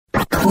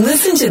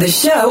Listen to the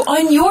show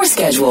on your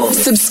schedule.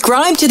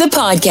 Subscribe to the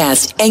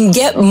podcast and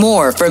get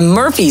more from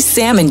Murphy,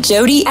 Sam, and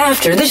Jody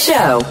after the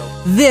show.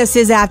 This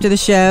is after the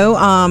show,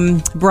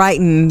 bright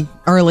and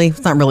early.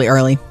 It's not really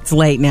early. It's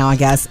late now, I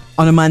guess,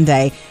 on a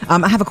Monday.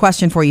 I have a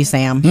question for you,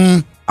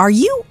 Sam. Are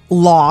you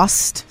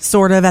lost,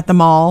 sort of, at the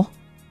mall?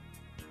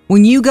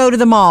 When you go to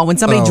the mall, when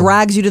somebody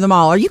drags you to the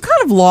mall, are you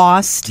kind of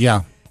lost?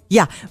 Yeah.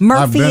 Yeah,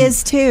 Murphy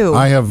is too.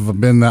 I have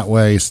been that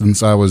way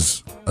since I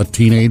was a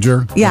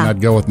teenager. Yeah. And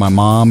I'd go with my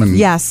mom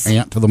and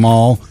aunt to the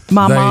mall.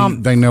 My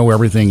mom. They know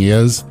everything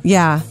is.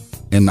 Yeah.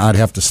 And I'd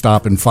have to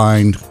stop and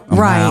find a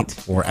map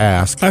or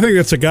ask. I think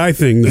that's a guy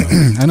thing, though.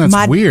 And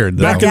it's weird,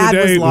 though. My dad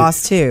was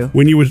lost, too.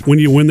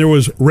 When there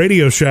was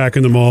Radio Shack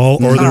in the mall,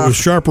 or there was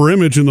Sharper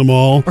Image in the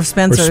mall, or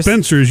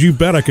Spencer's, you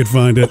bet I could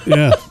find it.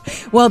 Yeah.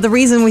 Well, the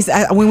reason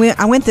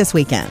I went this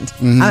weekend,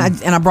 and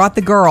I brought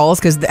the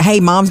girls because, hey,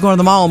 Mom's going to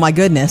the mall. My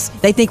goodness,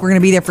 they think we're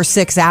going to be there for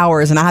 6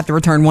 hours, and I have to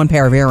return one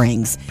pair of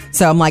earrings.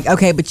 So I'm like,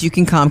 okay, but you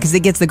can come because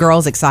it gets the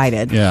girls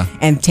excited. Yeah.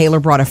 And Taylor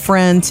brought a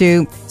friend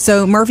too,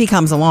 so Murphy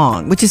comes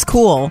along, which is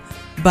cool.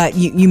 But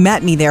you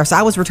met me there, so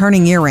I was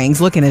returning earrings,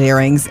 looking at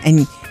earrings,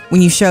 and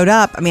when you showed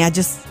up, I mean,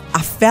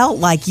 I felt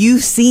like you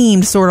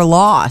seemed sort of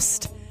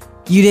lost.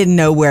 You didn't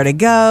know where to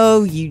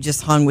go. You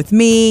just hung with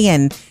me,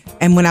 and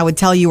when I would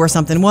tell you where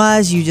something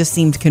was, you just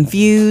seemed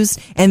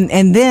confused,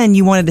 and then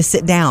you wanted to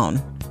sit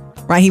down.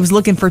 Right, he was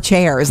looking for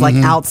chairs like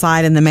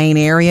outside in the main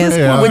areas,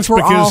 which were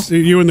because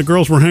you and the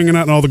girls were hanging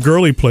out in all the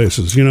girly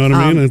places. You know what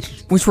I mean?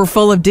 Which were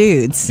full of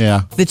dudes.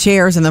 Yeah, the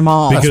chairs in the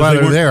mall. That's why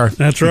they're there.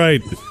 That's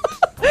right.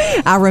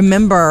 I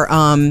remember,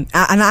 and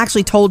I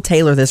actually told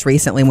Taylor this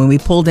recently when we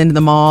pulled into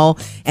the mall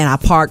and I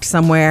parked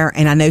somewhere,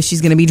 and I know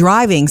she's going to be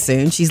driving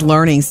soon. She's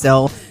learning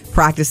still,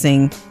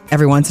 practicing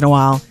every once in a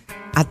while.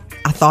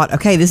 I thought,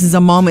 okay, this is a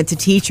moment to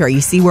teach her.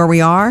 You see where we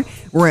are?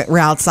 We're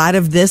outside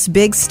of this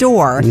big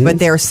store, but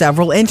there are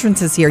several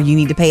entrances here. You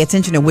need to pay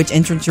attention to which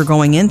entrance you're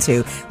going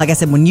into. Like I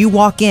said, when you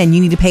walk in, you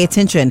need to pay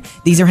attention.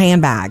 These are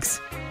handbags,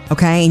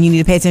 okay? And you need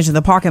to pay attention to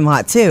the parking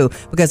lot, too,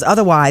 because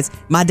otherwise,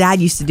 my dad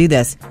used to do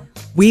this.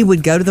 We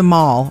would go to the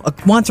mall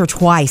once or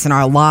twice in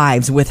our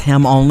lives with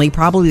him only,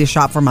 probably to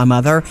shop for my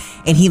mother,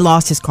 and he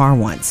lost his car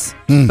once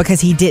because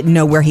he didn't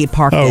know where he had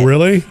parked it. Oh,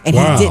 really? And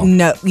he didn't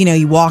know,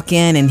 you walk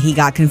in and he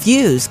got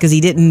confused because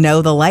he didn't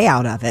know the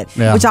layout of it,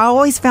 which I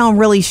always found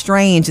really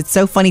strange. It's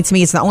so funny to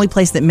me. It's the only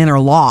place that men are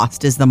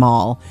lost is the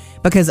mall,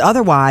 because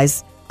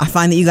otherwise I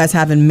find that you guys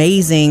have an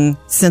amazing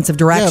sense of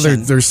direction.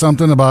 Yeah, there's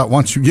something about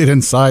once you get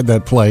inside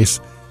that place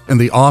and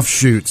the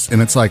offshoots,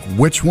 and it's like,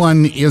 which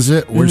one is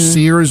it? Where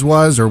Sears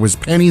was, or was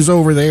Penny's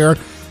over there?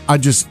 I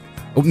just,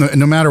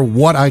 no matter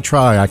what I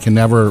try, I can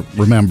never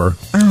remember.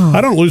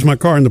 I don't lose my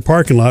car in the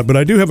parking lot, but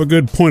I do have a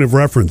good point of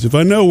reference. If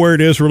I know where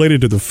it is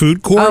related to the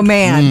food court, oh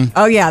man,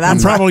 oh yeah,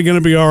 that's I'm probably going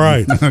to be all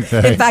right.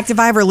 Okay. In fact, if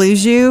I ever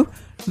lose you,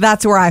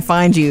 that's where I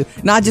find you.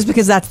 Not just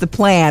because that's the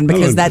plan,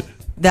 because that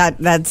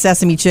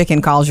sesame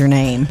chicken calls your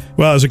name.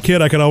 Well, as a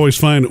kid, I could always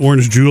find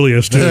Orange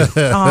Julius, too.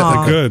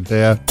 I could.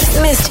 Yeah.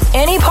 Missed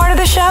any part of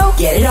the show?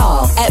 Get it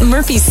all at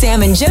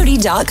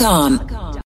murphysamandjody.com.